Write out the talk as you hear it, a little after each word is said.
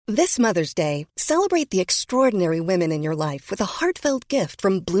This Mother's Day, celebrate the extraordinary women in your life with a heartfelt gift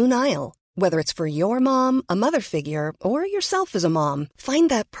from Blue Nile. Whether it's for your mom, a mother figure, or yourself as a mom, find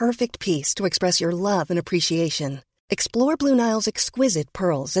that perfect piece to express your love and appreciation. Explore Blue Nile's exquisite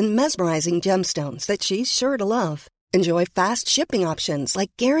pearls and mesmerizing gemstones that she's sure to love. Enjoy fast shipping options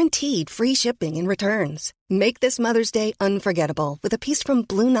like guaranteed free shipping and returns. Make this Mother's Day unforgettable with a piece from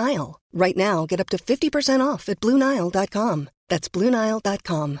Blue Nile. Right now, get up to 50% off at BlueNile.com. That's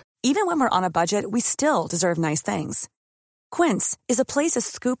BlueNile.com. Even when we're on a budget, we still deserve nice things. Quince is a place to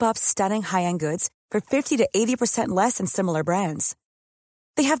scoop up stunning high-end goods for 50 to 80% less than similar brands.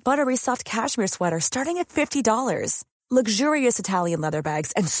 They have buttery soft cashmere sweaters starting at $50, luxurious Italian leather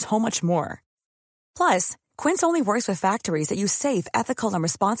bags, and so much more. Plus, Quince only works with factories that use safe, ethical, and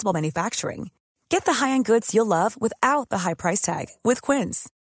responsible manufacturing. Get the high-end goods you'll love without the high price tag with Quince.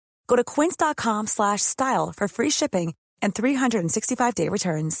 Go to quince.com/style for free shipping and 365-day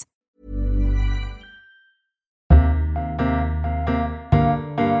returns.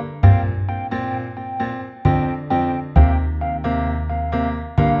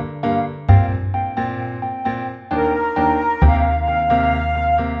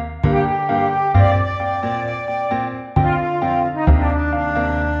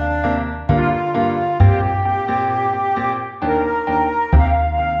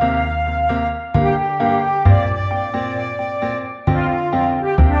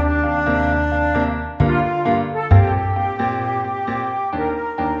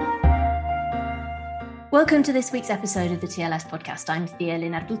 Welcome to this week's episode of the TLS podcast. I'm Thea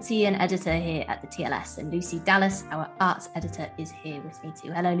Linarduzzi, an editor here at the TLS, and Lucy Dallas, our arts editor, is here with me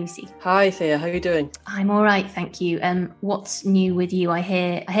too. Hello, Lucy. Hi, Thea. How are you doing? I'm all right, thank you. What's new with you? I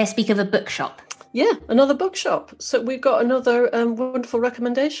hear speak of a bookshop. Yeah, another bookshop. So we've got another wonderful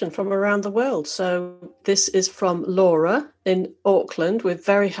recommendation from around the world. So this is from Laura in Auckland. We're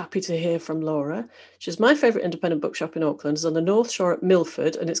very happy to hear from Laura. She's my favourite independent bookshop in Auckland. It's on the North Shore at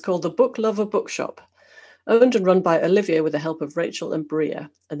Milford, and it's called the Book Lover Bookshop. Owned and run by Olivia with the help of Rachel and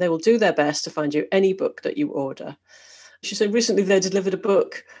Bria, and they will do their best to find you any book that you order. She said recently they delivered a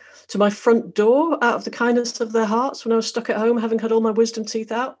book to my front door out of the kindness of their hearts when I was stuck at home having had all my wisdom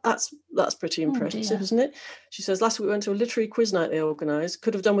teeth out. That's pretty impressive, isn't it? She says last week we went to a literary quiz night they organised.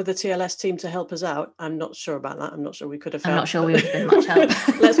 Could have done with the TLS team to help us out. I'm not sure about that. I'm not sure we could have helped. I'm not sure we would have been much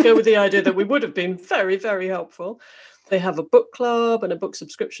help. Let's go with the idea that we would have been very, very helpful. They have a book club and a book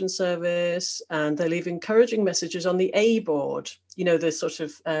subscription service, and they leave encouraging messages on the A board, you know, the sort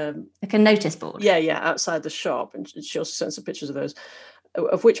of... like a notice board. Yeah, outside the shop. And she also sent some pictures of those,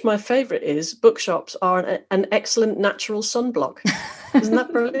 of which my favourite is bookshops are an excellent natural sunblock. Isn't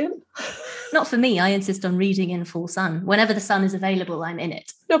that brilliant? Not for me. I insist on reading in full sun. Whenever the sun is available, I'm in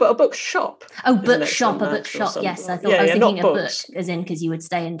it. No, but a bookshop. Oh, bookshop, a bookshop. Yes, I thought I was thinking a book, as in because you would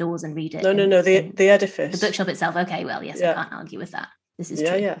stay indoors and read it. No, the edifice. The bookshop itself. Okay, well, yes, I can't argue with that. This is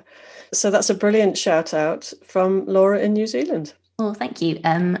true. Yeah. So that's a brilliant shout out from Laura in New Zealand. Well, thank you.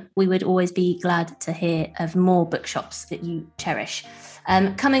 We would always be glad to hear of more bookshops that you cherish.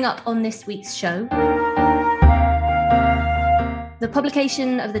 Coming up on this week's show, the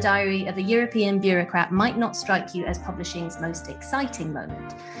publication of the diary of a European bureaucrat might not strike you as publishing's most exciting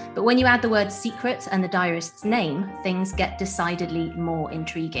moment. But when you add the word secret and the diarist's name, things get decidedly more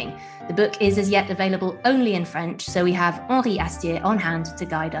intriguing. The book is as yet available only in French, so we have Henri Astier on hand to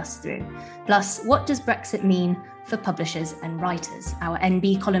guide us through. Plus, what does Brexit mean for publishers and writers? Our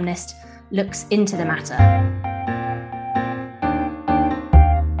NB columnist looks into the matter.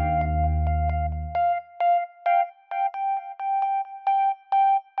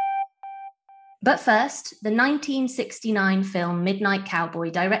 But first, the 1969 film Midnight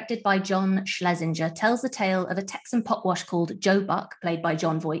Cowboy, directed by John Schlesinger, tells the tale of a Texan potwash called Joe Buck, played by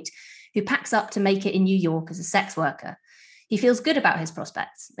Jon Voight, who packs up to make it in New York as a sex worker. He feels good about his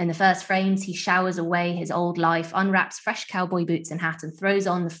prospects. In the first frames, he showers away his old life, unwraps fresh cowboy boots and hat, and throws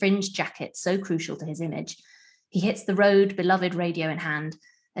on the fringed jacket so crucial to his image. He hits the road, beloved radio in hand,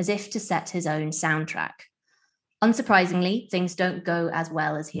 as if to set his own soundtrack. Unsurprisingly, things don't go as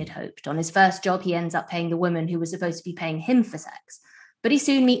well as he had hoped. On his first job, he ends up paying the woman who was supposed to be paying him for sex. But he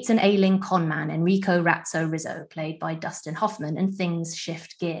soon meets an ailing conman, Enrico Razzo Rizzo, played by Dustin Hoffman, and things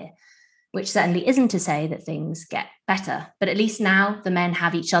shift gear. Which certainly isn't to say that things get better. But at least now the men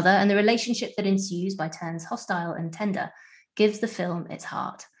have each other, and the relationship that ensues, by turns hostile and tender, gives the film its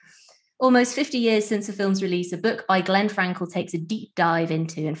heart. Almost 50 years since the film's release, a book by Glenn Frankel takes a deep dive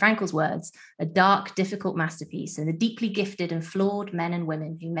into, in Frankel's words, a dark, difficult masterpiece and the deeply gifted and flawed men and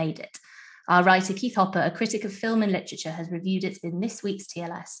women who made it. Our writer Keith Hopper, a critic of film and literature, has reviewed it in this week's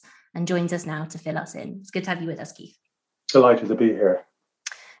TLS and joins us now to fill us in. It's good to have you with us, Keith. Delighted to be here.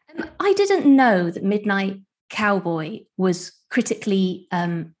 I didn't know that Midnight Cowboy was critically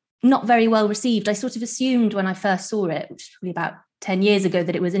not very well received. I sort of assumed when I first saw it, which was probably about 10 years ago,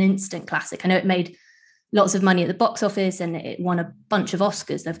 that it was an instant classic. I know it made lots of money at the box office and it won a bunch of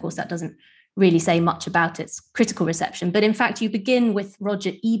Oscars. Of course, that doesn't really say much about its critical reception. But in fact, you begin with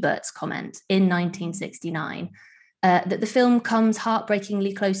Roger Ebert's comment in 1969 that the film comes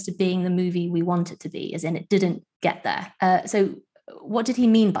heartbreakingly close to being the movie we want it to be, as in it didn't get there. So what did he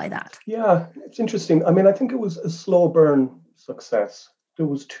mean by that? Yeah, it's interesting. I mean, I think it was a slow burn success. There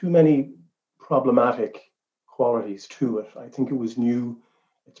was too many problematic qualities to it. I think it was new.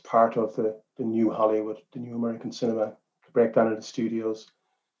 It's part of the new Hollywood, the new American cinema, the breakdown of the studios,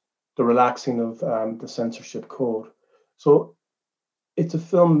 the relaxing of the censorship code. So it's a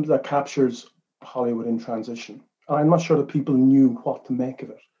film that captures Hollywood in transition. I'm not sure that people knew what to make of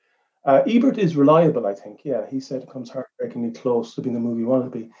it. Ebert is reliable, I think. Yeah, he said it comes heartbreakingly close to being the movie he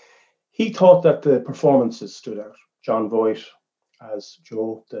wanted to be. He thought that the performances stood out. Jon Voight as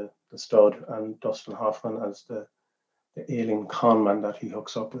Joe, the stud, and Dustin Hoffman as the ailing conman that he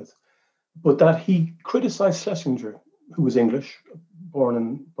hooks up with. But that he criticized Schlesinger, who was English, born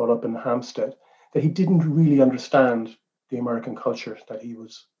and brought up in Hampstead, that he didn't really understand the American culture that he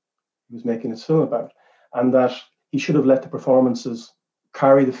was making his film about, and that he should have let the performances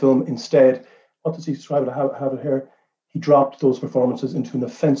carry the film. Instead, what does he describe it? Have it here? He dropped those performances into an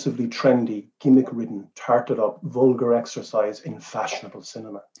offensively trendy, gimmick-ridden, tarted-up, vulgar exercise in fashionable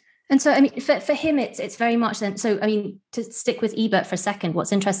cinema. And so, I mean, for him, it's very much then. So, I mean, to stick with Ebert for a second,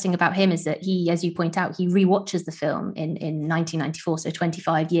 what's interesting about him is that he, as you point out, he rewatches the film in 1994, so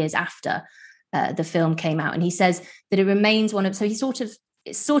 25 years after the film came out, and he says that it remains one of. So it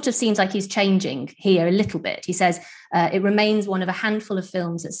sort of seems like he's changing here a little bit. He says it remains one of a handful of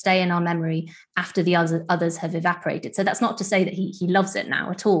films that stay in our memory after the others have evaporated. So that's not to say that he loves it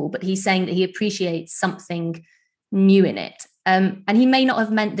now at all, but he's saying that he appreciates something new in it. And he may not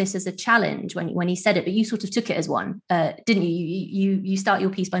have meant this as a challenge when he said it, but you sort of took it as one, didn't you? You start your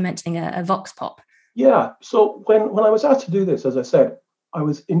piece by mentioning a vox pop. Yeah. So when I was asked to do this, as I said, I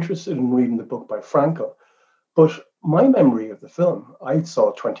was interested in reading the book by Franco, but my memory of the film, I saw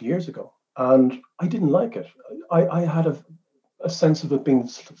it 20 years ago, and I didn't like it. I had a sense of it being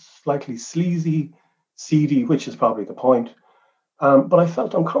slightly sleazy, seedy, which is probably the point. But I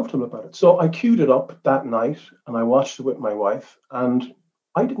felt uncomfortable about it. So I queued it up that night and I watched it with my wife, and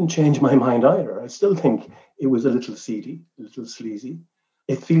I didn't change my mind either. I still think it was a little seedy, a little sleazy.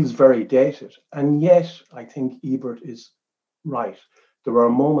 It feels very dated. And yet I think Ebert is right. There are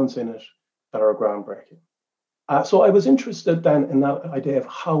moments in it that are groundbreaking. So I was interested then in that idea of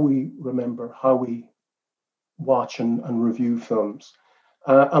how we remember, how we watch and review films.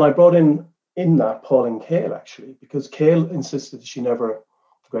 And I brought in that Pauline Kael, actually, because Kael insisted the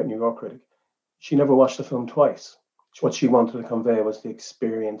great New York critic, she never watched the film twice. What she wanted to convey was the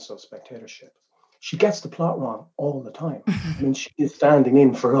experience of spectatorship. She gets the plot wrong all the time. I mean, she is standing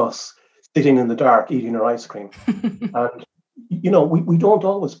in for us, sitting in the dark, eating her ice cream. And, we don't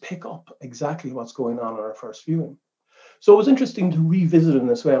always pick up exactly what's going on in our first viewing. So it was interesting to revisit it in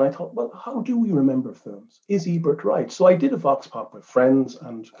this way. And I thought, well, how do we remember films? Is Ebert right? So I did a vox pop with friends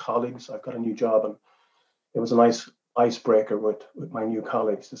and colleagues. I've got a new job, and it was a nice icebreaker with my new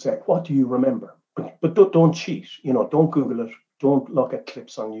colleagues to say, what do you remember? But don't cheat. Don't Google it. Don't look at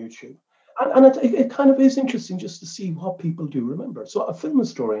clips on YouTube. And it kind of is interesting just to see what people do remember. So a film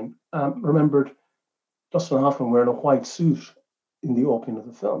historian remembered Dustin Hoffman wearing a white suit in the opening of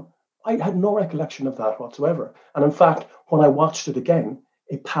the film. I had no recollection of that whatsoever. And in fact, when I watched it again,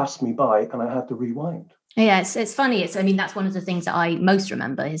 it passed me by and I had to rewind. Yeah, it's funny. That's one of the things that I most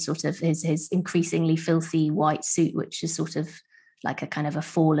remember, his sort of his increasingly filthy white suit, which is sort of like a kind of a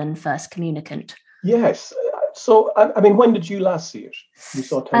fallen first communicant. Yes. So, when did you last see it? You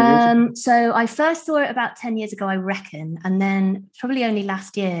saw 10 years ago? So I first saw it about 10 years ago, I reckon. And then probably only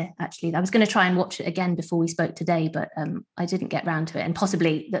last year, actually. I was going to try and watch it again before we spoke today, but I didn't get round to it. And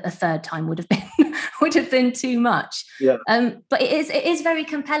possibly a third time would have been too much. Yeah. But it is very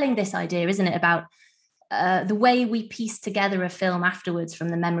compelling, this idea, isn't it, about the way we piece together a film afterwards from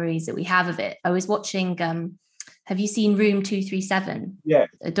the memories that we have of it. I was watching... have you seen Room 237? Yeah.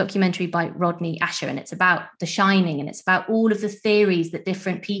 A documentary by Rodney Asher, and it's about The Shining, and it's about all of the theories that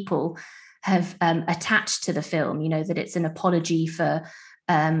different people have attached to the film. That it's an apology for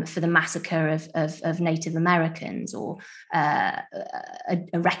the massacre of Native Americans, or a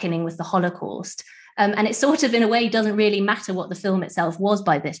reckoning with the Holocaust. And it sort of, in a way, doesn't really matter what the film itself was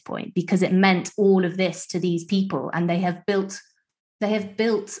by this point, because it meant all of this to these people, and they have built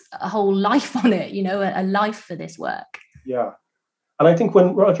a whole life on it, a life for this work. Yeah. And I think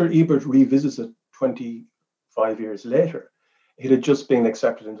when Roger Ebert revisits it 25 years later, it had just been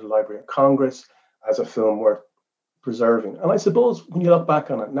accepted into the Library of Congress as a film worth preserving. And I suppose when you look back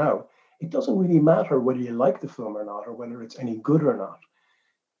on it now, it doesn't really matter whether you like the film or not, or whether it's any good or not.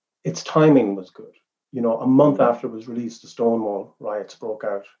 Its timing was good. You know, a month after it was released, the Stonewall riots broke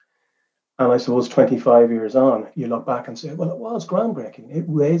out. And I suppose 25 years on, you look back and say, well, it was groundbreaking. It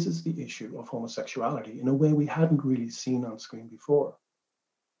raises the issue of homosexuality in a way we hadn't really seen on screen before.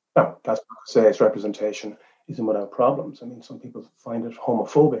 Now, that's not to say its representation isn't without problems. I mean, some people find it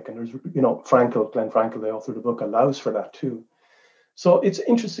homophobic, and there's, you know, Glenn Frankel, the author of the book, allows for that too. So it's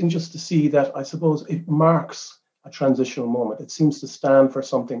interesting just to see that, I suppose, it marks a transitional moment. It seems to stand for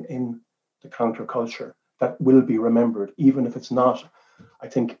something in the counterculture that will be remembered, even if it's not, I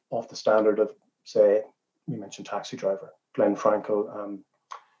think, off the standard of, say, we mentioned Taxi Driver. Glenn Frankel,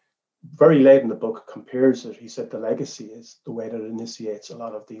 very late in the book, compares it. He said the legacy is the way that it initiates a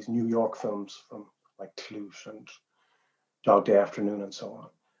lot of these New York films from like Clute and Dog Day Afternoon and so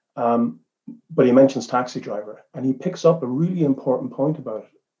on. But he mentions Taxi Driver, and he picks up a really important point about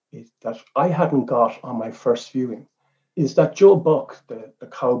it that I hadn't got on my first viewing, is that Joe Buck, the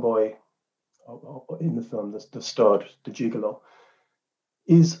cowboy in the film, the stud, the gigolo,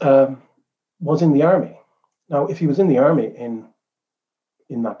 was in the army. Now, if he was in the army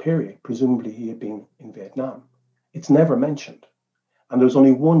in that period, presumably he had been in Vietnam. It's never mentioned. And there's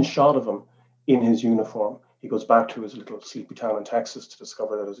only one shot of him in his uniform. He goes back to his little sleepy town in Texas to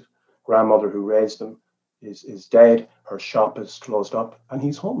discover that his grandmother who raised him is dead, her shop is closed up, and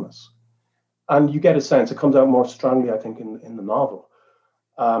he's homeless. And you get a sense, it comes out more strongly, I think, in the novel,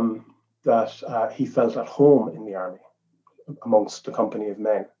 that he felt at home in the army amongst the company of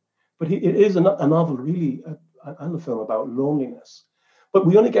men. But it is a novel, really, and a film about loneliness. But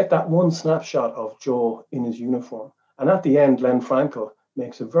we only get that one snapshot of Joe in his uniform. And at the end, Glenn Frankel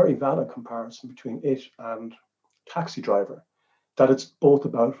makes a very valid comparison between it and Taxi Driver, that it's both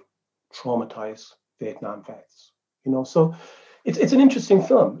about traumatized Vietnam vets. You know, so it's an interesting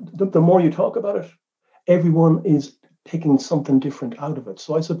film. The more you talk about it, everyone is picking something different out of it.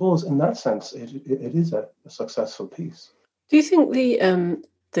 So I suppose in that sense, it is a successful piece. Do you think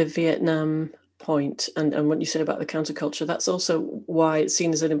the Vietnam point and what you said about the counterculture, that's also why it's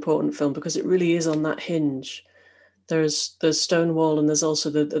seen as an important film, because it really is on that hinge? There's Stonewall, and there's also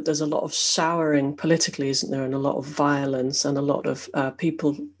there's a lot of souring politically, isn't there, and a lot of violence and a lot of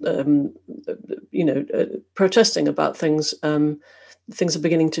people, protesting about things. Things are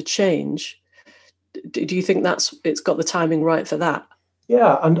beginning to change. Do you think it's got the timing right for that?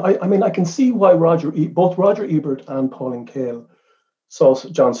 Yeah, and I mean, I can see why both Roger Ebert and Pauline Kael saw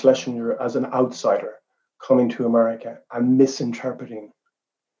John Schlesinger as an outsider coming to America and misinterpreting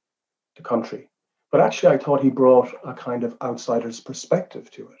the country. But actually, I thought he brought a kind of outsider's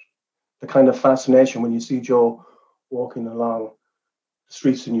perspective to it. The kind of fascination when you see Joe walking along the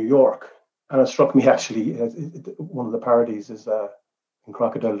streets of New York. And it struck me, actually, one of the parodies is in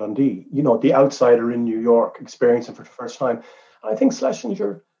Crocodile Dundee, you know, the outsider in New York experiencing for the first time. I think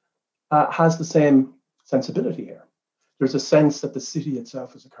Schlesinger has the same sensibility here. There's a sense that the city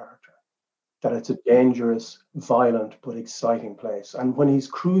itself is a character, that it's a dangerous, violent, but exciting place. And when he's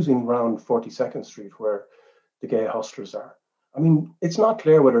cruising around 42nd Street, where the gay hustlers are, I mean, it's not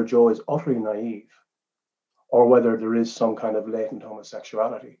clear whether Joe is utterly naive or whether there is some kind of latent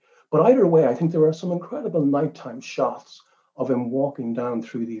homosexuality. But either way, I think there are some incredible nighttime shots of him walking down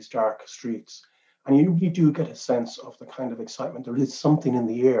through these dark streets. And you really do get a sense of the kind of excitement. There is something in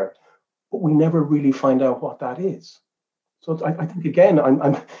the air, but we never really find out what that is. So I think, again,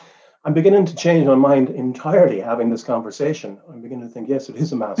 I'm beginning to change my mind entirely having this conversation. I'm beginning to think, yes, it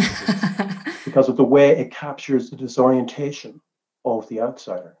is a masterpiece because of the way it captures the disorientation of the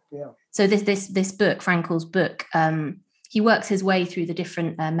outsider. Yeah. So this book, Frankel's book, he works his way through the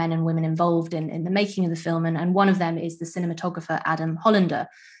different men and women involved in the making of the film, and one of them is the cinematographer Adam Hollander.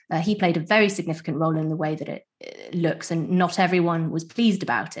 He played a very significant role in the way that it looks, and not everyone was pleased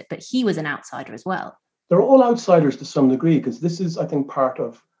about it, but he was an outsider as well. They're all outsiders to some degree, because this is, I think, part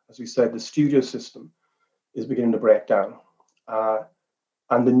of, as we said, the studio system is beginning to break down.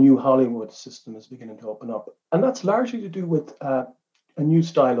 And the new Hollywood system is beginning to open up. And that's largely to do with a new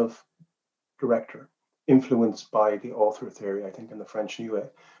style of director, influenced by the author theory, I think, in the French New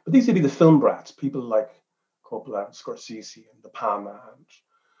Wave. But these would be the film brats, people like Coppola and Scorsese and De Palma, and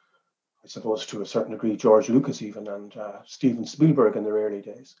I suppose to a certain degree, George Lucas even, and Steven Spielberg in their early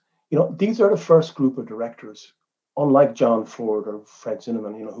days. You know, these are the first group of directors, unlike John Ford or Fred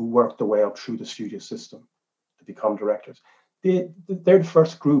Zinnemann, you know, who worked their way up through the studio system to become directors. They're the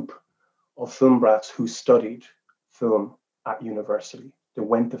first group of film brats who studied film at university. They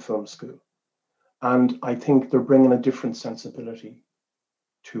went to film school. And I think they're bringing a different sensibility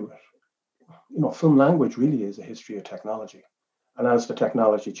to it. Film language really is a history of technology. And as the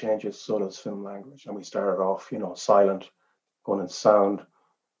technology changes, so does film language. And we started off, silent, going in sound,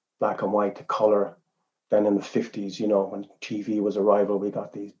 black and white to color. Then in the 50s, when TV was a rival, we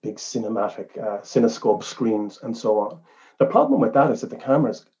got these big cinematic cinescope screens and so on. The problem with that is that the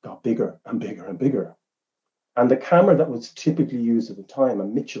cameras got bigger and bigger and bigger. And the camera that was typically used at the time, a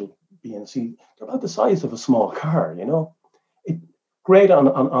Mitchell BNC, they're about the size of a small car, It great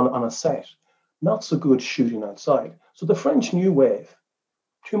on a set, not so good shooting outside. So the French New Wave,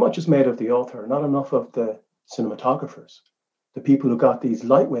 too much is made of the author, not enough of the cinematographers, the people who got these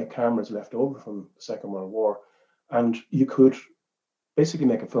lightweight cameras left over from the Second World War. And you could basically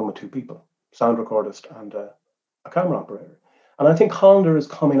make a film with two people, sound recordist and a camera operator. And I think Hollander is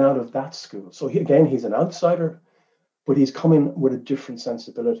coming out of that school. So he's an outsider, but he's coming with a different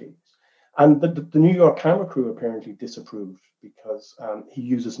sensibility. And the New York camera crew apparently disapproved because he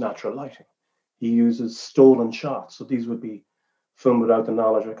uses natural lighting. He uses stolen shots. So these would be filmed without the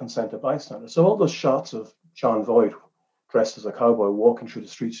knowledge or consent of bystanders. So all those shots of John Voight dressed as a cowboy walking through the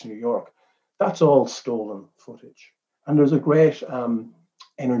streets of New York, that's all stolen footage. And there's a great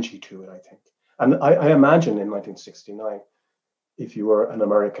energy to it, I think. And I imagine in 1969, if you were an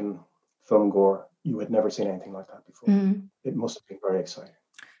American film goer, you had never seen anything like that before. It must have been very exciting.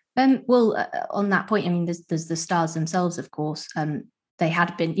 On that point, I mean, there's the stars themselves, of course. They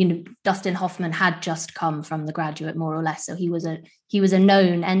had been, Dustin Hoffman had just come from The Graduate, more or less, so he was a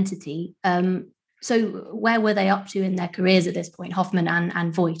known entity. So where were they up to in their careers at this point, Hoffman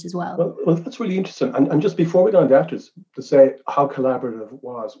and Voight as well? Well, that's really interesting. And just before we go into actors, to say how collaborative it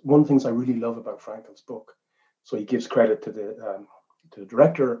was, one of the things I really love about Frankel's book, so he gives credit to the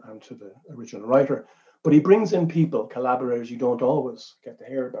director and to the original writer, but he brings in people, collaborators you don't always get to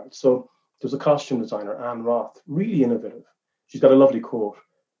hear about. So there's a costume designer, Anne Roth, really innovative. She's got a lovely quote.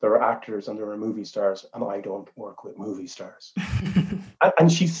 There are actors and there are movie stars, and I don't work with movie stars.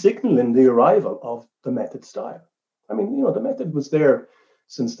 and she's signaling the arrival of the method style. I mean, the method was there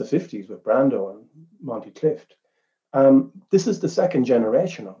since the 50s with Brando and Monty Clift. This is the second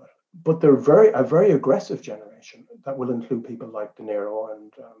generation of it, but they're a very aggressive generation that will include people like De Niro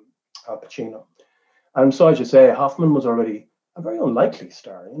and Al Pacino. And so, as you say, Hoffman was already a very unlikely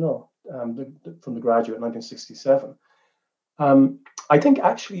star, from The Graduate in 1967. I think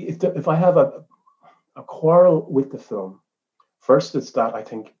actually, if I have a quarrel with the film, first it's that I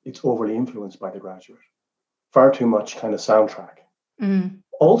think it's overly influenced by The Graduate, far too much kind of soundtrack.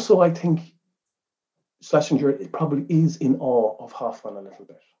 Also, I think Schlesinger probably is in awe of Hoffman a little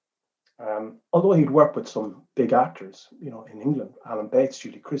bit. Although he'd worked with some big actors, in England, Alan Bates,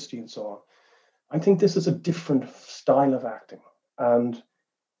 Julie Christie, and so on. I think this is a different style of acting. And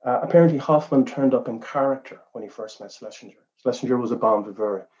apparently Hoffman turned up in character when he first met Schlesinger. Schlesinger was a bon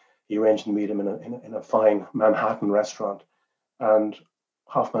viveur. He arranged to meet him in a fine Manhattan restaurant. And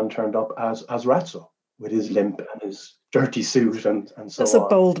Hoffman turned up as Ratso with his limp and his dirty suit and so on. That's a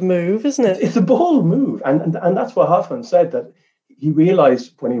bold move, isn't it? It's a bold move. And that's what Hoffman said, that he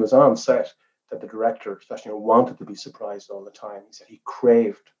realized when he was on set that the director, Schlesinger, wanted to be surprised all the time. He said he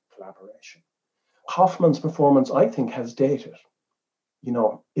craved collaboration. Hoffman's performance, I think, has dated.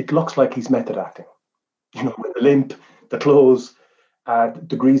 It looks like he's method acting. With the limp, the clothes,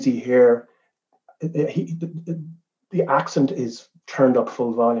 the greasy hair. The accent is turned up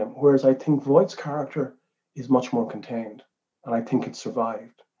full volume, whereas I think Voight's character is much more contained, and I think it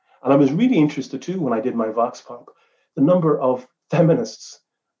survived. And I was really interested too when I did my Vox Pop, the number of feminists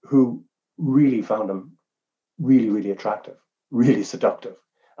who really found him really, really attractive, really seductive.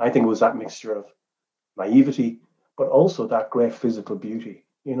 I think it was that mixture of naivety, but also that great physical beauty,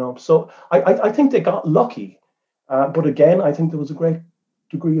 So I think they got lucky. But again, I think there was a great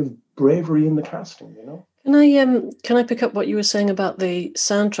degree of bravery in the casting, Can I pick up what you were saying about the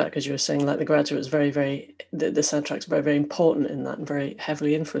soundtrack? As you were saying, like The Graduate was the soundtrack's very, very important in that and very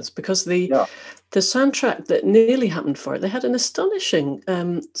heavily influenced, because the soundtrack that nearly happened for it, they had an astonishing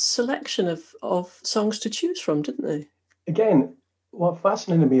selection of songs to choose from, didn't they? Again, what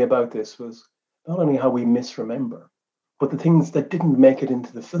fascinated me about this was not only how we misremember, but the things that didn't make it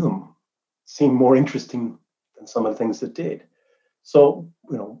into the film seem more interesting than some of the things that did. So,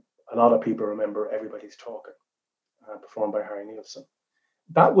 a lot of people remember Everybody's Talking, performed by Harry Nilsson.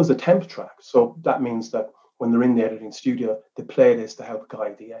 That was a temp track. So that means that when they're in the editing studio, they play this to help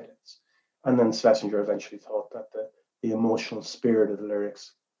guide the edits. And then Schlesinger eventually thought that the emotional spirit of the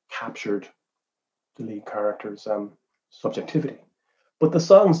lyrics captured the lead character's subjectivity. But the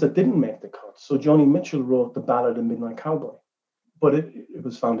songs that didn't make the cut, so Joni Mitchell wrote the ballad of Midnight Cowboy, but it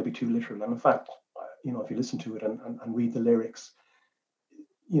was found to be too literal. And in fact, if you listen to it and read the lyrics,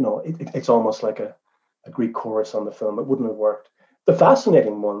 it's almost like a Greek chorus on the film. It wouldn't have worked. The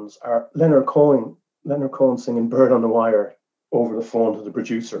fascinating ones are Leonard Cohen singing Bird on the Wire over the phone to the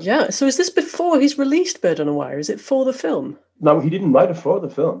producer. Yeah, so is this before he's released Bird on a Wire? Is it for the film? No, he didn't write it for the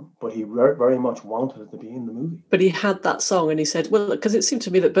film, but he very, very much wanted it to be in the movie. But he had that song and he said, well, because it seemed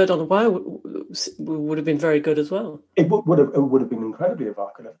to me that Bird on a Wire would have been very good as well. It would have been incredibly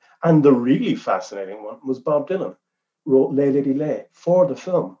evocative. And the really fascinating one was Bob Dylan wrote Lay Lady Lay for the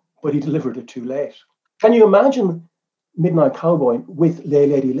film, but he delivered it too late. Can you imagine Midnight Cowboy with Lay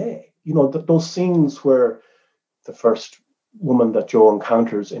Lady Lay? Those scenes where the first woman that Joe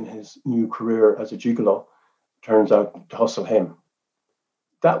encounters in his new career as a gigolo turns out to hustle him.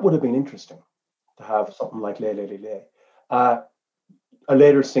 That would have been interesting to have something like Lay Lady Lay. A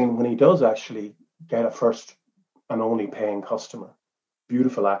later scene when he does actually get a first and only paying customer,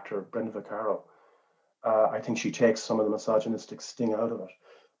 beautiful actor, Brenda Vaccaro. I think she takes some of the misogynistic sting out of it.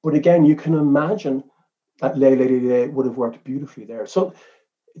 But again, you can imagine that Lay Lady Lay would have worked beautifully there. So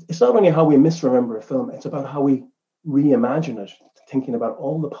it's not only how we misremember a film, it's about how we reimagine it, thinking about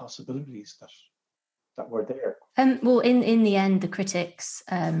all the possibilities that were there. Well, in the end, the critics,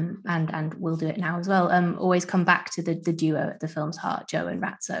 and we'll do it now as well, always come back to the duo at the film's heart, Joe and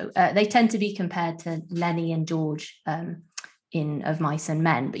Ratso. They tend to be compared to Lenny and George in Of Mice and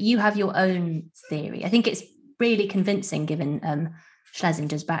Men, but you have your own theory. I think it's really convincing, given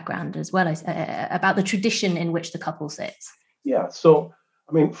Schlesinger's background as well, as about the tradition in which the couple sits. Yeah, so,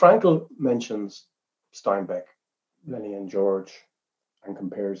 Frankel mentions Steinbeck, Lenny and George, and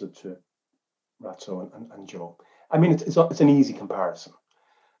compares it to Ratso and Joe. It's an easy comparison.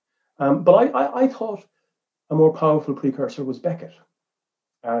 But I thought a more powerful precursor was Beckett.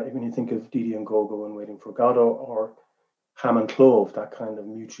 When you think of Didi and Gogo and Waiting for Godot, or Ham and Clove, that kind of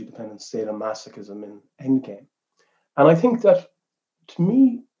mutually dependent sadomasochism in Endgame. And I think that, to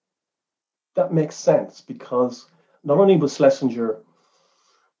me, that makes sense, because not only was Schlesinger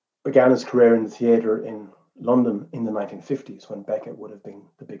began his career in the theatre in London in the 1950s, when Beckett would have been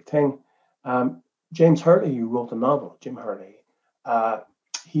the big thing. James Hurley, who wrote the novel, Jim Hurley,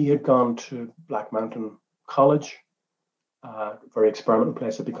 he had gone to Black Mountain College, very experimental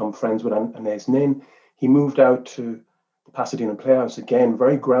place, had become friends with Anais Nin. He moved out to the Pasadena Playhouse, again,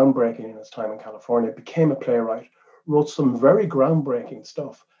 very groundbreaking in his time in California, became a playwright, wrote some very groundbreaking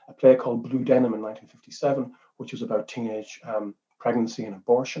stuff, a play called Blue Denim in 1957, which was about teenage pregnancy and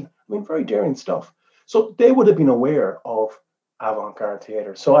abortion. Very daring stuff. So they would have been aware of avant-garde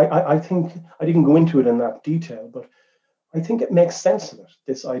theatre. So I think, I didn't go into it in that detail, but I think it makes sense of it,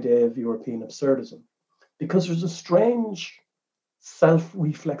 this idea of European absurdism, because there's a strange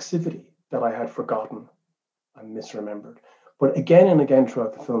self-reflexivity that I had forgotten and misremembered. But again and again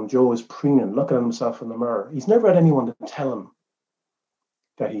throughout the film, Joe is preening, looking at himself in the mirror. He's never had anyone to tell him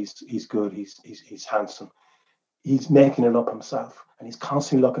that he's good, he's handsome. He's making it up himself, and he's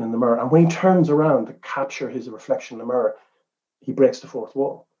constantly looking in the mirror. And when he turns around to capture his reflection in the mirror, he breaks the fourth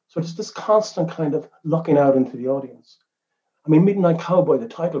wall. So it's this constant kind of looking out into the audience. Midnight Cowboy, the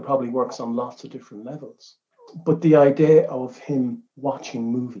title, probably works on lots of different levels. But the idea of him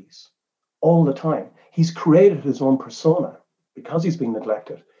watching movies all the time, he's created his own persona because he's been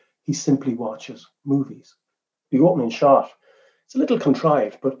neglected. He simply watches movies. The opening shot, it's a little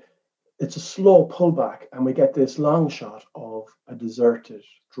contrived, but it's a slow pullback, and we get this long shot of a deserted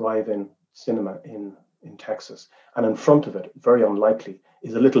drive-in cinema in Texas. And in front of it, very unlikely,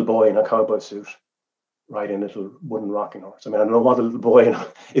 is a little boy in a cowboy suit riding a little wooden rocking horse. I don't know what a little boy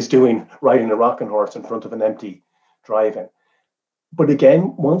is doing riding a rocking horse in front of an empty drive-in. But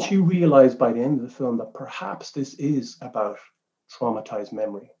again, once you realize by the end of the film that perhaps this is about traumatized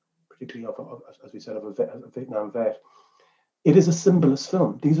memory, particularly of as we said, of a Vietnam vet, it is a symbolist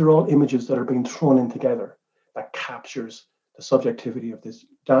film. These are all images that are being thrown in together that captures the subjectivity of this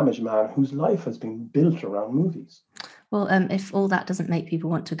damaged man whose life has been built around movies. Well, if all that doesn't make people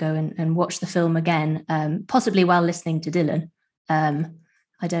want to go and watch the film again, possibly while listening to Dylan,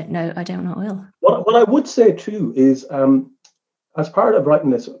 I don't know what will. What I would say too is, as part of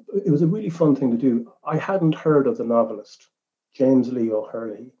writing this, it was a really fun thing to do. I hadn't heard of the novelist, James Leo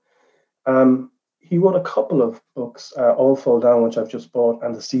Hurley. He wrote a couple of books, All Fall Down, which I've just bought,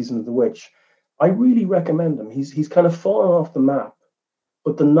 and The Season of the Witch. I really recommend him. He's kind of fallen off the map,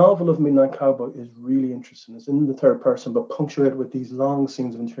 but the novel of Midnight Cowboy is really interesting. It's in the third person, but punctuated with these long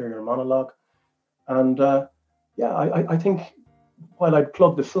scenes of interior monologue. And I think while I'd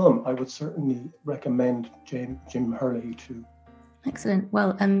plug the film, I would certainly recommend Jim Hurley to Excellent.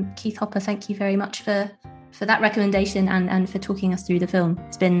 Well, Keith Hopper, thank you very much for that recommendation and for talking us through the film.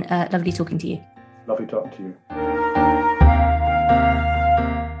 It's been lovely talking to you. Lovely talking to you.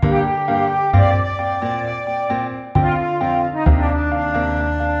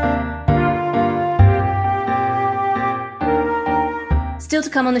 Still to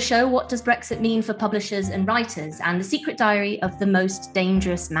come on the show, what does Brexit mean for publishers and writers, and the secret diary of the most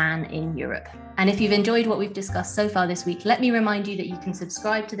dangerous man in Europe. And if you've enjoyed what we've discussed so far this week, let me remind you that you can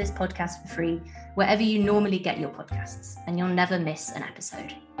subscribe to this podcast for free wherever you normally get your podcasts, and you'll never miss an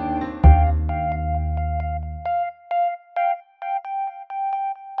episode.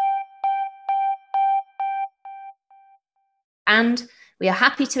 And we are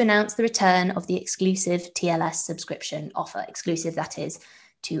happy to announce the return of the exclusive TLS subscription offer, exclusive that is,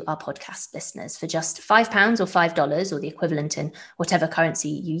 to our podcast listeners. For just £5 or $5 or the equivalent in whatever currency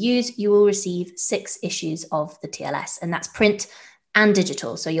you use, you will receive 6 issues of the TLS, and that's print and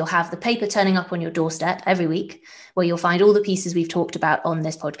digital. So you'll have the paper turning up on your doorstep every week, where you'll find all the pieces we've talked about on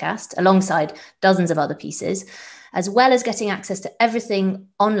this podcast, alongside dozens of other pieces, as well as getting access to everything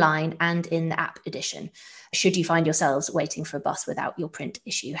online and in the app edition, should you find yourselves waiting for a bus without your print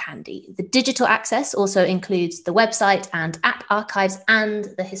issue handy. The digital access also includes the website and app archives and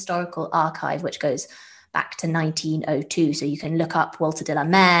the historical archive, which goes back to 1902. So you can look up Walter de la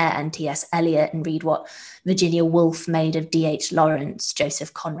Mare and T.S. Eliot and read what Virginia Woolf made of D.H. Lawrence,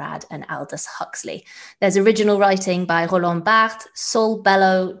 Joseph Conrad and Aldous Huxley. There's original writing by Roland Barthes, Saul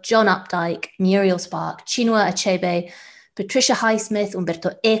Bellow, John Updike, Muriel Spark, Chinua Achebe, Patricia Highsmith,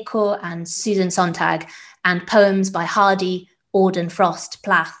 Umberto Eco and Susan Sontag, and poems by Hardy, Auden, Frost,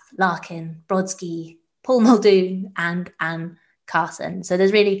 Plath, Larkin, Brodsky, Paul Muldoon and Anne Carson. So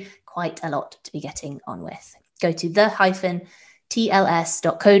there's really quite a lot to be getting on with. Go to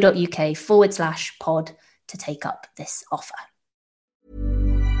the-tls.co.uk/pod to take up this offer.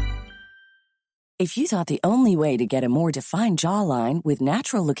 If you thought the only way to get a more defined jawline with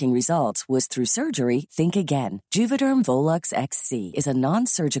natural-looking results was through surgery, think again. Juvederm Volux XC is a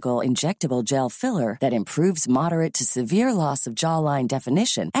non-surgical injectable gel filler that improves moderate to severe loss of jawline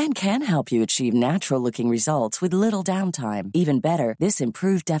definition and can help you achieve natural-looking results with little downtime. Even better, this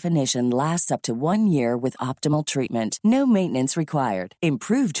improved definition lasts up to 1 year with optimal treatment. No maintenance required.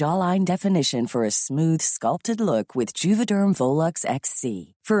 Improve jawline definition for a smooth, sculpted look with Juvederm Volux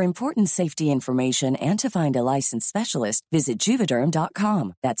XC. For important safety information and to find a licensed specialist, visit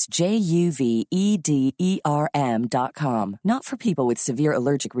Juvederm.com. That's Juvederm.com. Not for people with severe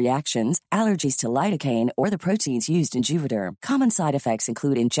allergic reactions, allergies to lidocaine, or the proteins used in Juvederm. Common side effects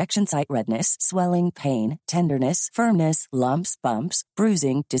include injection site redness, swelling, pain, tenderness, firmness, lumps, bumps,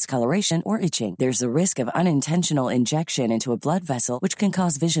 bruising, discoloration, or itching. There's a risk of unintentional injection into a blood vessel, which can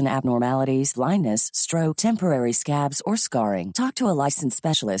cause vision abnormalities, blindness, stroke, temporary scabs, or scarring. Talk to a licensed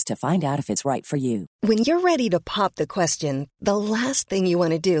specialist to find out if it's right for you. When you're ready to pop the question, the last thing you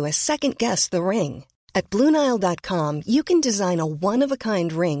want to do is second-guess the ring. At BlueNile.com, you can design a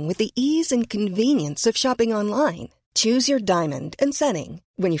one-of-a-kind ring with the ease and convenience of shopping online. Choose your diamond and setting.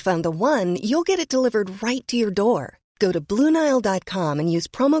 When you find the one, you'll get it delivered right to your door. Go to BlueNile.com and use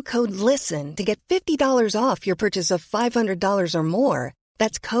promo code LISTEN to get $50 off your purchase of $500 or more.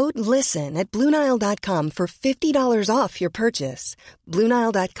 That's code LISTEN at BlueNile.com for $50 off your purchase.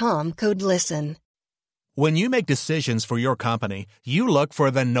 BlueNile.com, code LISTEN. When you make decisions for your company, you look for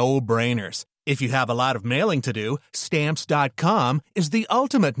the no-brainers. If you have a lot of mailing to do, Stamps.com is the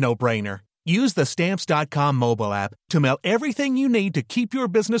ultimate no-brainer. Use the Stamps.com mobile app to mail everything you need to keep your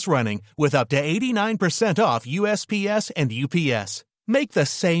business running with up to 89% off USPS and UPS. Make the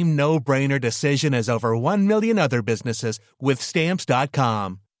same no-brainer decision as over 1 million other businesses with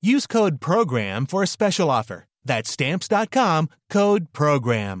Stamps.com. Use code PROGRAM for a special offer. That's Stamps.com, code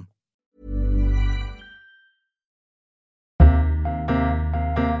PROGRAM.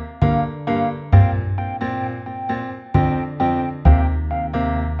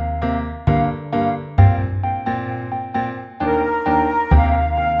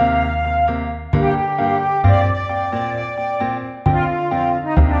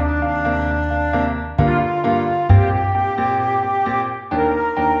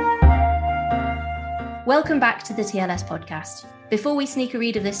 Welcome back to the TLS podcast. Before we sneak a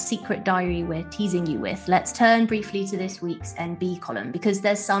read of this secret diary we're teasing you with, let's turn briefly to this week's NB column, because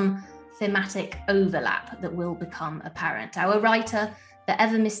there's some thematic overlap that will become apparent. Our writer, the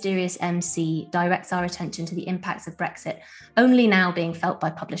ever mysterious MC, directs our attention to the impacts of Brexit only now being felt by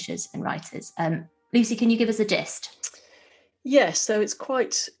publishers and writers. Lucy, can you give us a gist? Yes, so it's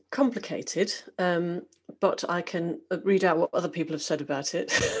quite complicated, but I can read out what other people have said about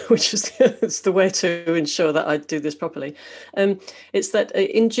it, which is it's the way to ensure that I do this properly. It's that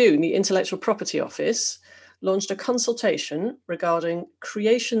in June, the Intellectual Property Office launched a consultation regarding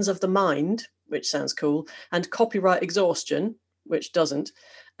creations of the mind, which sounds cool, and copyright exhaustion, which doesn't.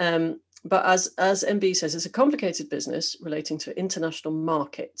 But as MB says, it's a complicated business relating to international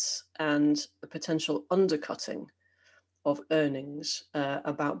markets and the potential undercutting of earnings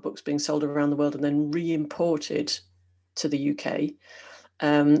about books being sold around the world and then re-imported to the UK.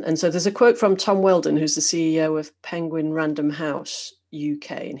 And so there's a quote from Tom Weldon, who's the CEO of Penguin Random House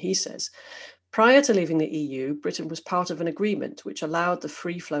UK, and he says, prior to leaving the EU, Britain was part of an agreement which allowed the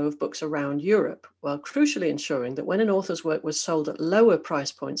free flow of books around Europe, while crucially ensuring that when an author's work was sold at lower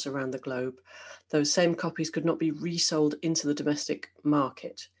price points around the globe, those same copies could not be resold into the domestic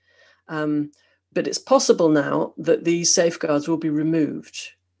market. But it's possible now that these safeguards will be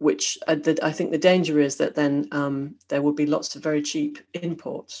removed, which I think the danger is that then there will be lots of very cheap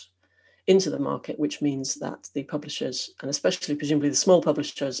imports into the market, which means that the publishers, and especially presumably the small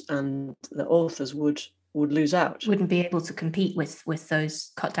publishers and the authors, would lose out. Wouldn't be able to compete with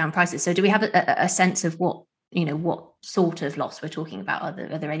those cut down prices. So do we have a sense of what sort of loss we're talking about?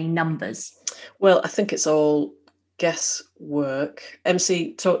 Are there any numbers? Well, I think it's all guesswork.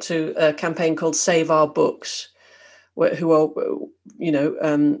 MC talked to a campaign called Save Our Books, who are,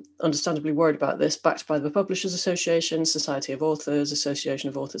 understandably worried about this, backed by the Publishers Association, Society of Authors, Association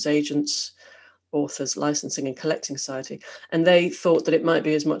of Authors Agents, Authors Licensing and Collecting Society. And they thought that it might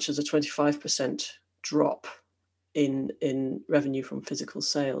be as much as a 25% drop in revenue from physical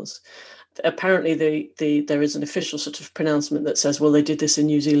sales. Apparently, there is an official sort of pronouncement that says, well, they did this in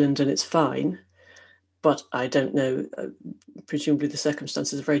New Zealand and it's fine. But I don't know. Presumably the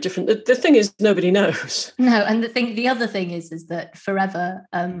circumstances are very different. The thing is, nobody knows. No, and the other thing is that forever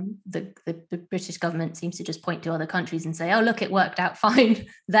the British government seems to just point to other countries and say, oh, look, it worked out fine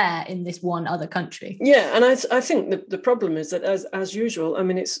there in this one other country. Yeah, and I think the problem is that as usual, I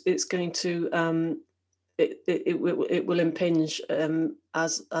mean, it's going to it will impinge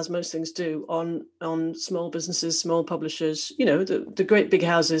as most things do on small businesses, small publishers. The great big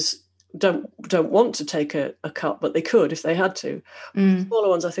houses don't want to take a cut, but they could if they had to. Smaller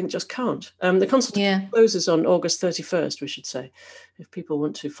ones, I think, just can't. The consultation closes on August 31st, we should say, if people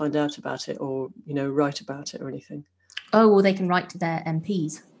want to find out about it or write about it or anything. Oh, well, they can write to their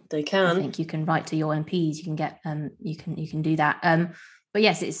MPs. They can. I think you can write to your MPs. You can get you can do that. But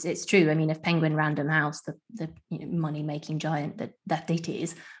yes, it's true. I mean, if Penguin Random House, the money making giant that it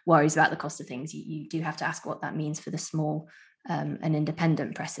is, worries about the cost of things, you do have to ask what that means for the small and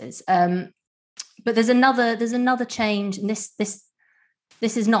independent presses. But there's another change, and this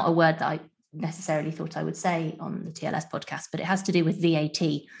is not a word that I necessarily thought I would say on the TLS podcast, but it has to do with VAT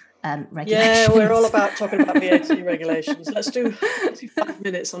regulations. Yeah, we're all about talking about VAT regulations. Let's do 5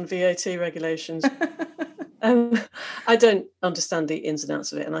 minutes on VAT regulations. I don't understand the ins and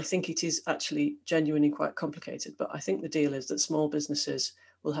outs of it, and I think it is actually genuinely quite complicated. But I think the deal is that small businesses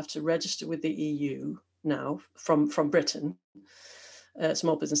will have to register with the EU now from Britain,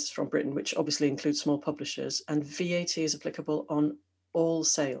 small businesses from Britain, which obviously includes small publishers, and VAT is applicable on all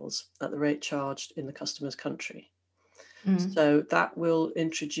sales at the rate charged in the customer's country. So that will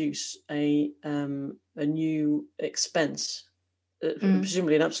introduce a new expense,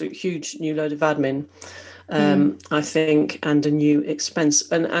 presumably an absolute huge new load of admin, I think, and a new expense.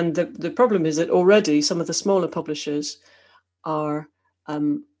 And the problem is that already some of the smaller publishers won't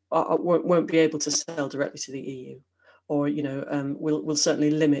be able to sell directly to the EU, or will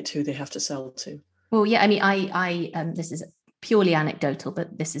certainly limit who they have to sell to. Well, yeah, I mean, I this is purely anecdotal,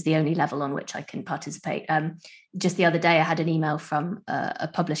 but this is the only level on which I can participate. Just the other day, I had an email from a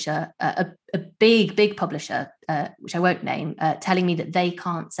publisher, a big publisher, which I won't name, telling me that they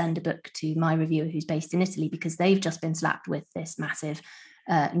can't send a book to my reviewer who's based in Italy because they've just been slapped with this massive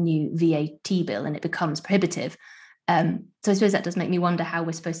new VAT bill, and it becomes prohibitive. So I suppose that does make me wonder how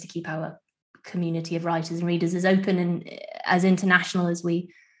we're supposed to keep our community of writers and readers as open and as international as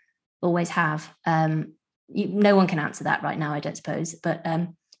we always have. No one can answer that right now, I don't suppose. But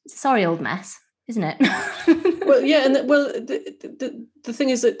it's a sorry old mess, isn't it? Well, yeah, and the thing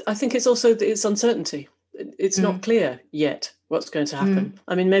is that I think it's also it's uncertainty. It's not clear yet what's going to happen.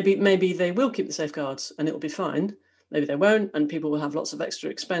 I mean, maybe they will keep the safeguards and it'll be fine. Maybe they won't, and people will have lots of extra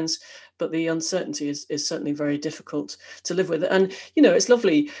expense. But the uncertainty is certainly very difficult to live with. And, it's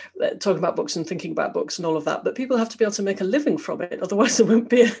lovely talking about books and thinking about books and all of that, but people have to be able to make a living from it. Otherwise, there'll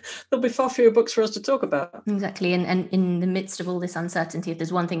be far fewer books for us to talk about. Exactly. And in the midst of all this uncertainty, if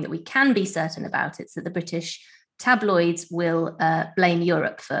there's one thing that we can be certain about, it's that the British tabloids will blame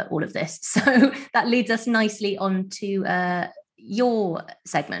Europe for all of this. So that leads us nicely on to your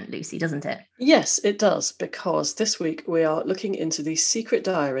segment, Lucy, doesn't it? Yes, it does, because this week we are looking into the secret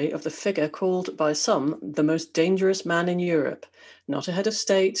diary of the figure called by some the most dangerous man in Europe. Not a head of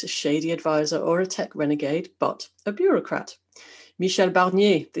state, a shady advisor, or a tech renegade, but a bureaucrat. Michel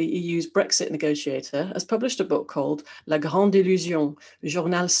Barnier, the EU's Brexit negotiator, has published a book called La Grande Illusion,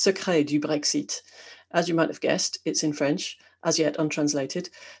 Journal secret du Brexit. As you might have guessed, it's in French, as yet untranslated.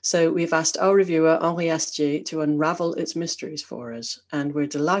 So we've asked our reviewer, Henri Astier, to unravel its mysteries for us. And we're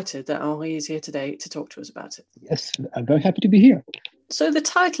delighted that Henri is here today to talk to us about it. Yes, I'm very happy to be here. So the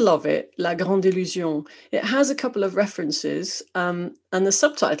title of it, La Grande Illusion, it has a couple of references, and the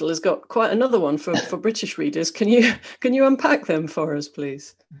subtitle has got quite another one for British readers. Can you unpack them for us,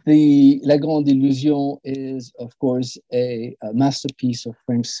 please? The La Grande Illusion is, of course, a masterpiece of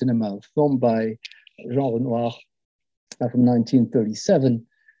French cinema, filmed by Jean Renoir from 1937.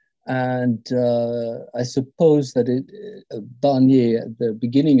 And I suppose that Barnier, at the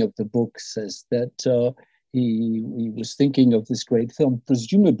beginning of the book, says that he was thinking of this great film,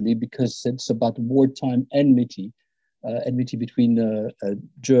 presumably because it's about wartime enmity between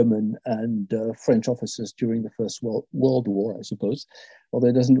German and French officers during the First World War, I suppose, although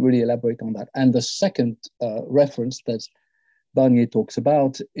it doesn't really elaborate on that. And the second reference that Barnier talks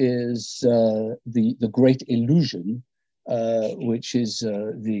about is the Great Illusion, which is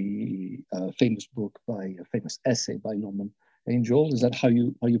the famous essay by Norman Angell. Is that how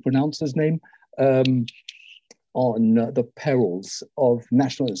you pronounce his name? On the perils of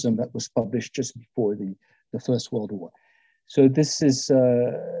nationalism, that was published just before the First World War. So this is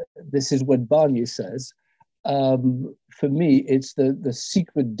what Barnier says. For me, it's the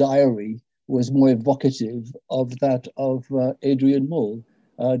secret diary was more evocative of that of Adrian Mole,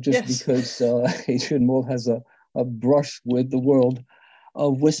 because Adrian Mole has a brush with the world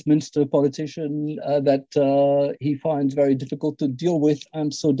of Westminster politician that he finds very difficult to deal with,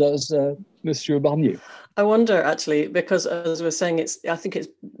 and so does Monsieur Barnier. I wonder, actually, because as we're saying, I think it's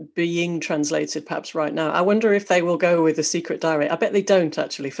being translated perhaps right now. I wonder if they will go with the secret diary. I bet they don't,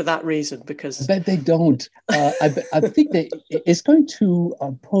 actually, for that reason. Because I bet they don't. I think it's going to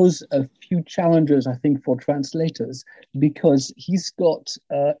pose a few challenges, I think, for translators, because he's got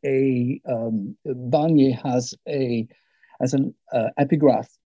Barnier has as an epigraph,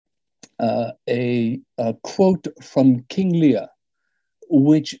 a quote from King Lear,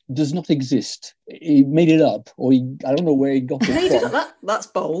 which does not exist. He made it up, or I don't know where he got it from. That's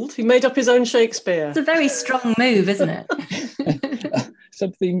bold. He made up his own Shakespeare. It's a very strong move, isn't it?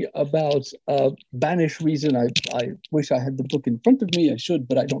 Something about banish reason. I wish I had the book in front of me. I should,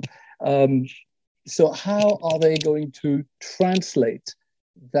 but I don't. So how are they going to translate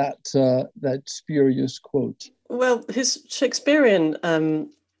that spurious quote? Well, his Shakespearean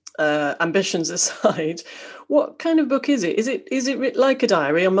ambitions aside, what kind of book is it? Is it like a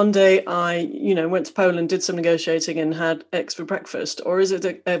diary? On Monday, I went to Poland, did some negotiating, and had X for breakfast, or is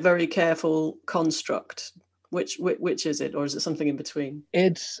it a very careful construct? Which is it, or is it something in between?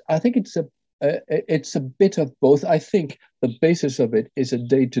 I think it's a bit of both. I think the basis of it is a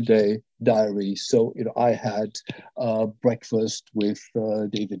day-to-day diary. So I had breakfast with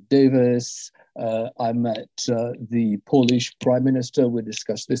David Davis. I met the Polish Prime Minister. We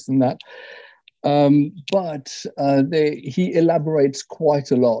discussed this and that. But he elaborates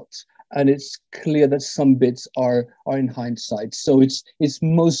quite a lot, and it's clear that some bits are in hindsight. So it's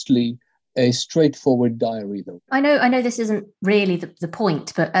mostly a straightforward diary, though. I know this isn't really the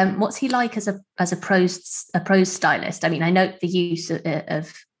point, but what's he like as a prose stylist? I mean, I note the use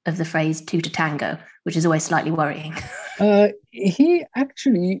of the phrase "two to tango," which is always slightly worrying. He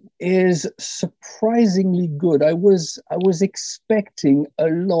actually is surprisingly good. I was expecting a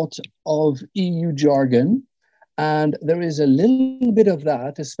lot of EU jargon, and there is a little bit of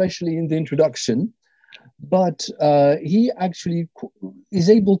that, especially in the introduction. But he actually is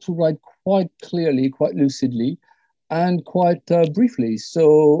able to write quite clearly, quite lucidly, and quite briefly.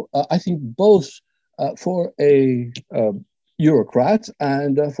 So I think both for a bureaucrat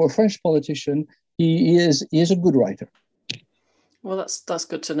and for a French politician, he is a good writer. Well, that's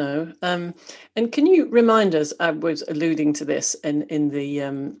good to know. And can you remind us? I was alluding to this in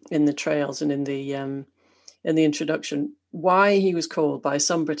the trails and in the introduction, why he was called by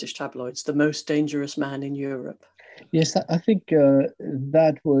some British tabloids the most dangerous man in Europe. Yes, I think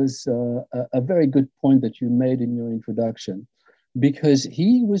that was a very good point that you made in your introduction, because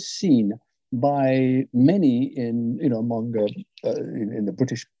he was seen by many in the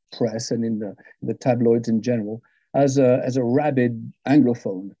British press and in the tabloids in general as a rabid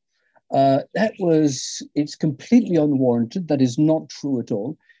Anglophone. It's completely unwarranted. That is not true at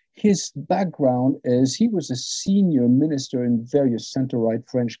all. His background is he was a senior minister in various center-right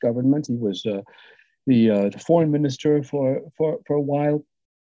French governments. He was the foreign minister for a while,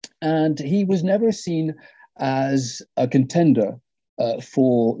 and he was never seen as a contender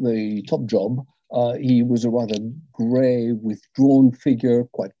for the top job. He was a rather grey, withdrawn figure,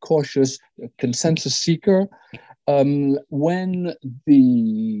 quite cautious, a consensus seeker. When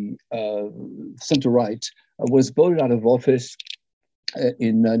the center-right was voted out of office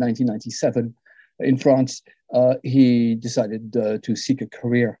in 1997 in France, he decided to seek a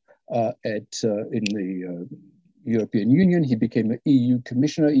career in the European Union. He became an EU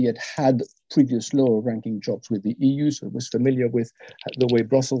commissioner. He had previous lower-ranking jobs with the EU, so he was familiar with the way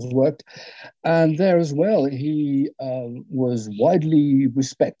Brussels worked. And there as well, he was widely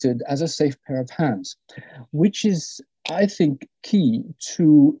respected as a safe pair of hands, which is, I think, key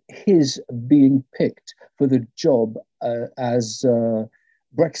to his being picked for the job as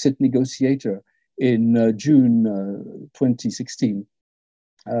Brexit negotiator in June 2016.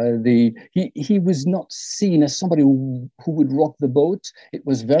 He was not seen as somebody who would rock the boat. It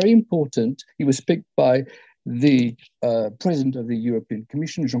was very important. He was picked by the president of the European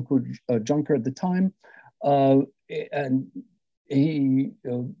Commission, Jean-Claude Juncker at the time, and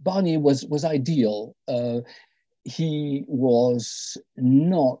Barnier was ideal. He was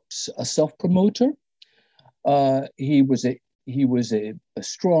not a self-promoter. He was a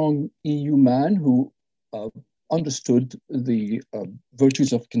strong EU man who understood the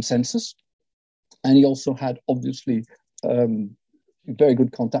virtues of consensus, and he also had obviously very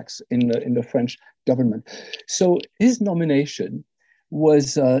good contacts in the French government. So his nomination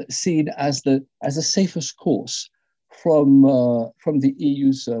was seen as the safest course from the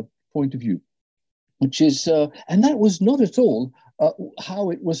EU's point of view, which is and that was not at all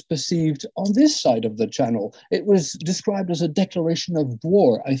how it was perceived on this side of the channel. It was described as a declaration of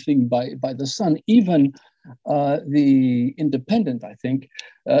war, I think, by the Sun. Even the Independent, I think,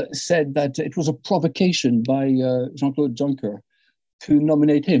 said that it was a provocation by Jean-Claude Juncker to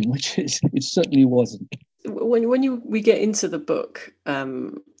nominate him, which it certainly wasn't. When we get into the book,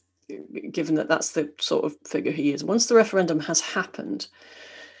 given that that's the sort of figure he is, once the referendum has happened,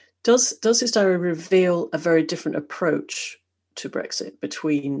 does his diary reveal a very different approach to Brexit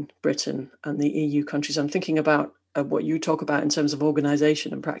between Britain and the EU countries? I'm thinking about what you talk about in terms of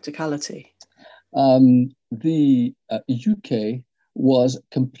organisation and practicality. The UK was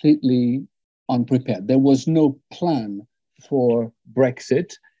completely unprepared. There was no plan for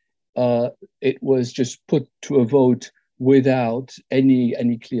Brexit. It was just put to a vote without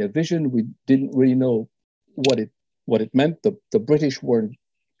any clear vision. We didn't really know what it meant. The British weren't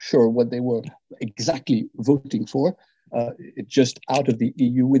sure what they were exactly voting for. It just out of the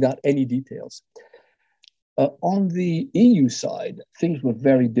EU without any details. On the EU side, things were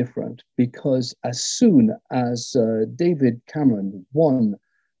very different because as soon as David Cameron won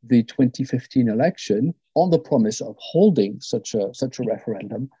the 2015 election on the promise of holding such a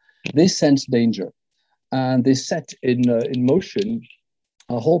referendum, they sensed danger, and they set in motion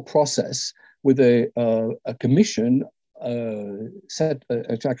a whole process with a commission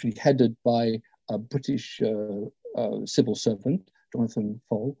actually headed by a British civil servant, Jonathan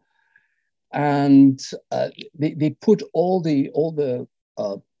Faull, and they put all the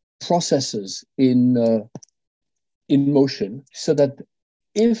processes in motion so that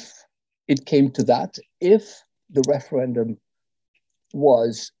if it came to that, if the referendum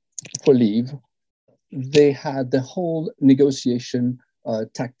was for leave, they had the whole negotiation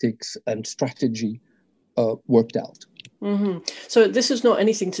tactics and strategy worked out. Mm-hmm. So this is not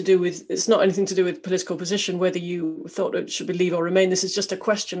anything to do with political position, whether you thought it should be leave or remain. This is just a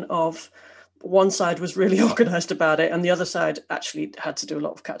question of one side was really organised about it and the other side actually had to do a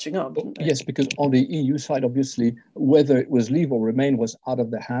lot of catching up. Yes, because on the EU side, obviously, whether it was leave or remain was out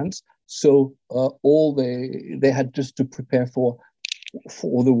of their hands. So all they had just to prepare for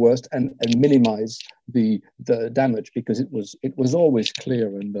the worst and minimize the damage, because it was always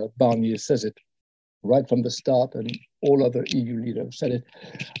clear, and Barnier says it right from the start, and all other EU leaders said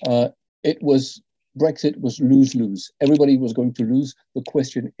it. Brexit was lose-lose. Everybody was going to lose. The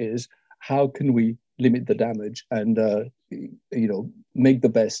question is, how can we limit the damage and make the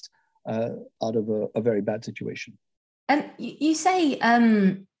best out of a very bad situation? You say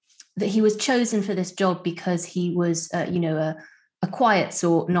that he was chosen for this job because he was, a quiet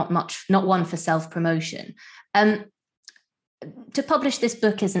sort, not one for self-promotion. To publish this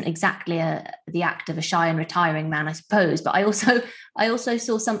book isn't exactly the act of a shy and retiring man, I suppose. But I also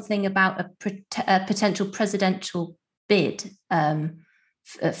saw something about a potential presidential bid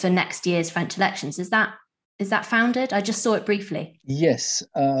for next year's French elections. Is that founded? I just saw it briefly. Yes,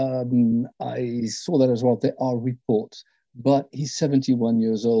 I saw that as well. There are reports, but he's 71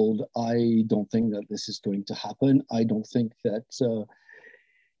 years old. I don't think that this is going to happen. I don't think that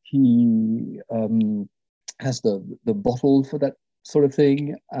he has the bottle for that sort of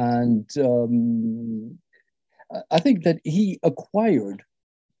thing. And I think that he acquired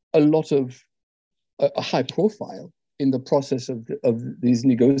a lot of a high profile in the process of these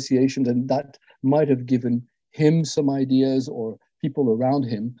negotiations, and that might have given him some ideas or people around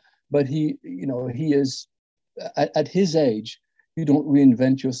him. But he is at his age. You don't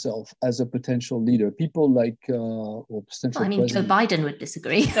reinvent yourself as a potential leader. People like or potential. Well, Joe Biden would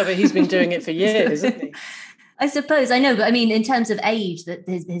disagree. No, but he's been doing it for years, isn't he? I suppose, I know, but I mean, in terms of age, that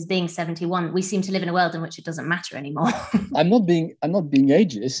his being 71, we seem to live in a world in which it doesn't matter anymore. I'm not being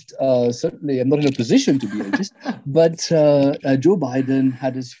ageist. Certainly, I'm not in a position to be ageist. But Joe Biden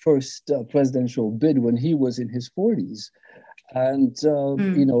had his first presidential bid when he was in his 40s, and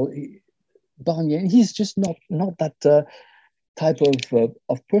Barnier, he's just not that type of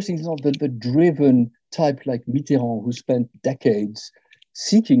person. He's not the driven type like Mitterrand, who spent decades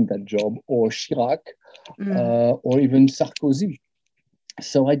seeking that job, or Chirac, or even Sarkozy.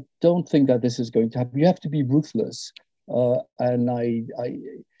 So I don't think that this is going to happen. You have to be ruthless, and I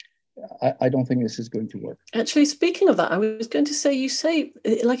don't think this is going to work. Actually, speaking of that, I was going to say, you say,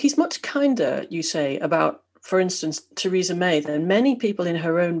 like, he's much kinder, you say, about, for instance, Theresa May than many people in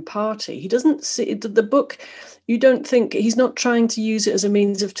her own party. He doesn't see the book. You don't think he's not trying to use it as a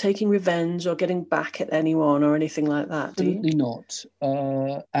means of taking revenge or getting back at anyone or anything like that, do you? Absolutely not.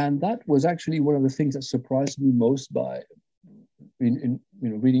 And that was actually one of the things that surprised me most by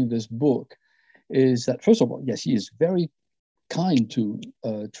reading this book, is that, first of all, yes, he is very kind to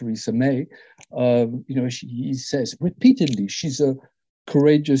Theresa May. He says repeatedly she's a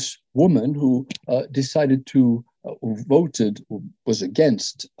courageous woman who decided to voted or was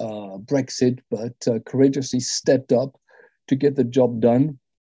against Brexit, but courageously stepped up to get the job done.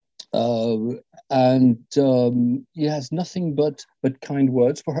 And he has nothing but kind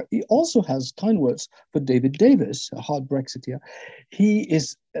words for her. He also has kind words for David Davis, a hard Brexiteer. He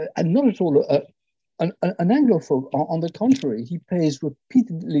is not at all an Anglophobe. On the contrary, he pays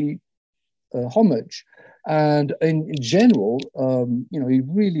repeatedly homage. And in general, he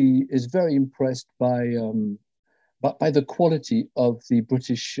really is very impressed by the quality of the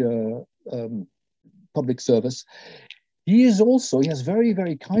British public service. He has very,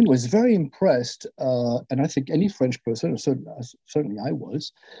 very kind words, very impressed, and I think any French person, certainly I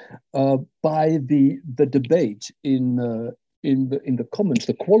was, by the debate in the Commons,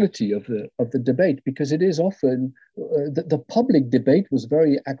 the quality of the debate, because it is often the public debate was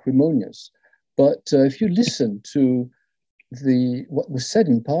very acrimonious. But if you listen to what was said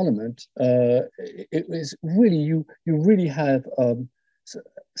in Parliament, it was really you really have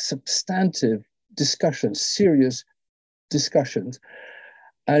substantive discussions, serious discussions,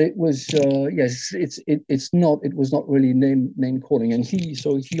 and it was it was not really name calling, and he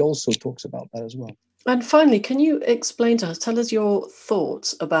also talks about that as well. And finally, can you explain to us, tell us your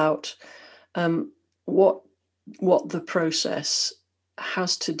thoughts about what the process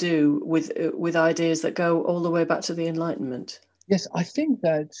has to do with ideas that go all the way back to the Enlightenment? Yes, I think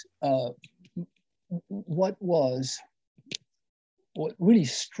that what really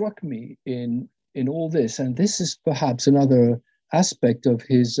struck me in all this, and this is perhaps another aspect of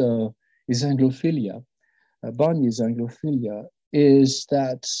his Anglophilia, Barnier's Anglophilia, is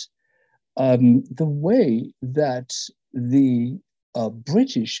that the way that the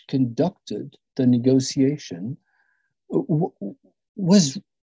British conducted the negotiation was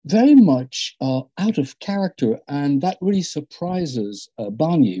very much out of character, and that really surprises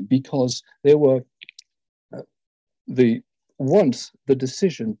Barnier, because there were once the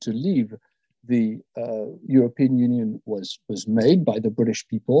decision to leave the European Union was made by the British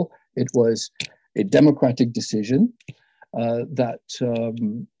people. It was a democratic decision that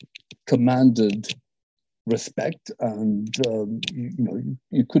commanded respect, and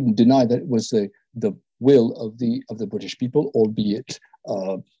you couldn't deny that it was the will of the British people, albeit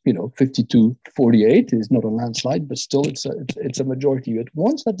 52-48 is not a landslide, but still it's a majority. But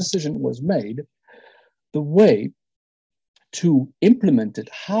once that decision was made, the way to implement it,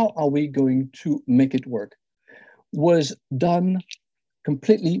 how are we going to make it work, was done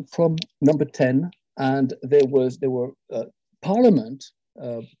completely from number 10. And there were Parliament,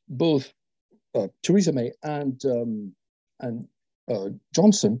 both Theresa May and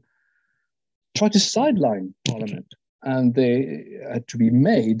Johnson, tried to sideline Parliament, and they had to be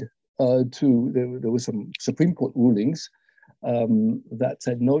made there were some Supreme Court rulings that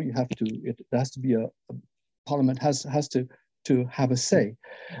said, no, you have to. It has to be a Parliament has to have a say.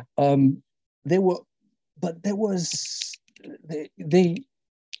 There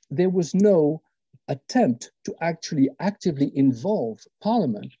was no attempt to actually actively involve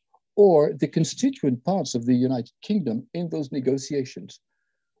Parliament or the constituent parts of the United Kingdom in those negotiations,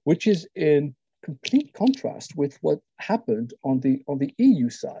 which is in complete contrast with what happened on the EU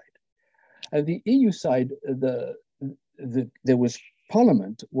side. And the EU side, there was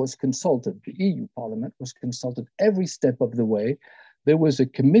Parliament was consulted, the EU Parliament was consulted every step of the way. There was a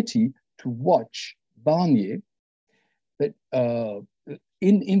committee to watch Barnier that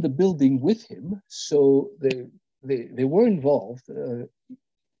in the building with him, so they were involved.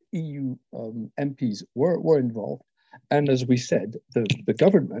 EU MPs were involved, and as we said, the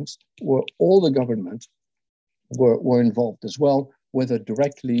governments all the governments were involved as well, whether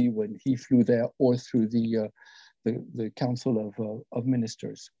directly when he flew there or through the Council of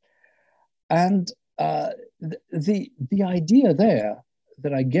Ministers. And the idea there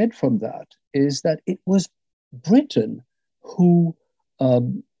that I get from that is that it was Britain who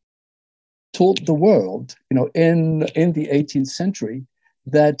taught the world, in the 18th century,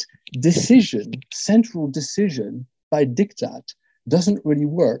 that central decision by diktat doesn't really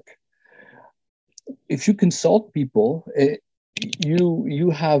work. If you consult people, you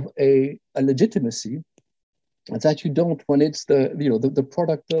have a legitimacy that you don't when it's the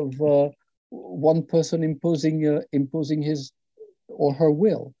product of one person imposing his or her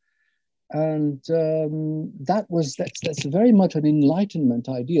will. And that's very much an Enlightenment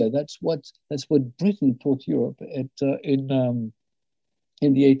idea. That's what Britain taught Europe in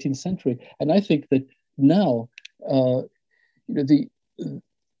the 18th century. And I think that now the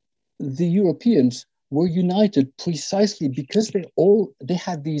Europeans were united precisely because they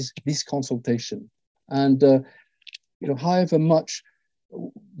had these consultation. And however much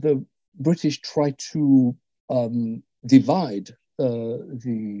the British tried to divide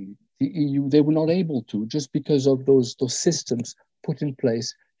the EU, they were not able to, just because of those systems put in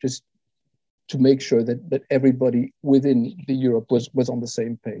place, just to make sure that everybody within the Europe was on the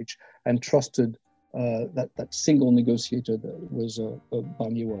same page and trusted that single negotiator that was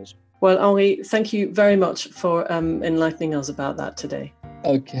Barnier was. Well, Henri, thank you very much for enlightening us about that today.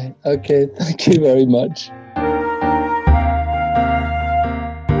 Okay, thank you very much.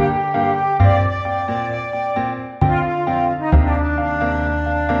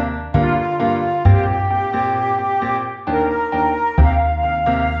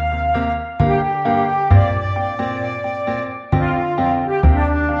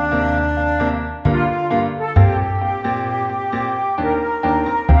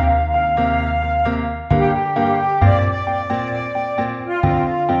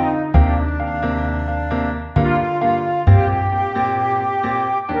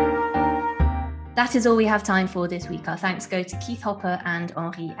 That is all we have time for this week. Our thanks go to Keith Hopper and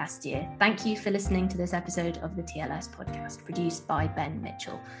Henri Astier. Thank you for listening to this episode of the TLS podcast, produced by Ben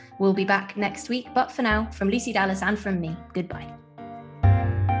Mitchell. We'll be back next week, but for now, from Lucy Dallas and from me, goodbye.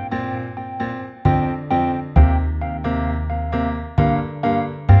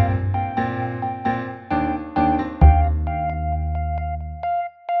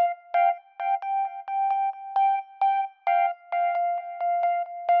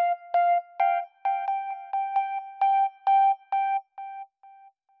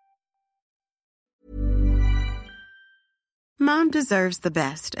 Mom deserves the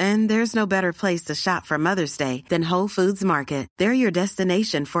best, and there's no better place to shop for Mother's Day than Whole Foods Market. They're your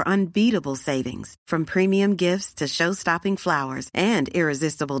destination for unbeatable savings, from premium gifts to show-stopping flowers and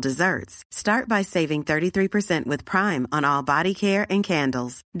irresistible desserts. Start by saving 33% with Prime on all body care and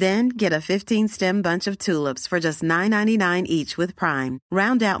candles. Then get a 15-stem bunch of tulips for just $9.99 each with Prime.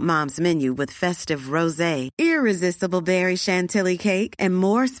 Round out Mom's menu with festive rosé, irresistible berry chantilly cake, and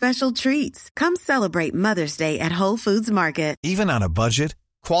more special treats. Come celebrate Mother's Day at Whole Foods Market. Even on a budget,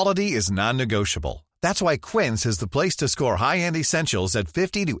 quality is non-negotiable. That's why Quince is the place to score high-end essentials at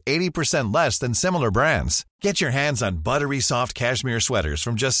 50 to 80% less than similar brands. Get your hands on buttery soft cashmere sweaters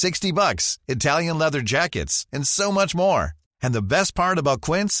from just $60, Italian leather jackets, and so much more. And the best part about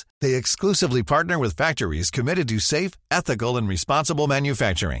Quince, they exclusively partner with factories committed to safe, ethical, and responsible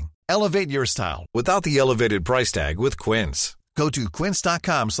manufacturing. Elevate your style without the elevated price tag with Quince. Go to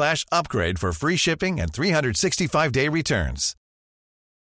quince.com/upgrade for free shipping and 365-day returns.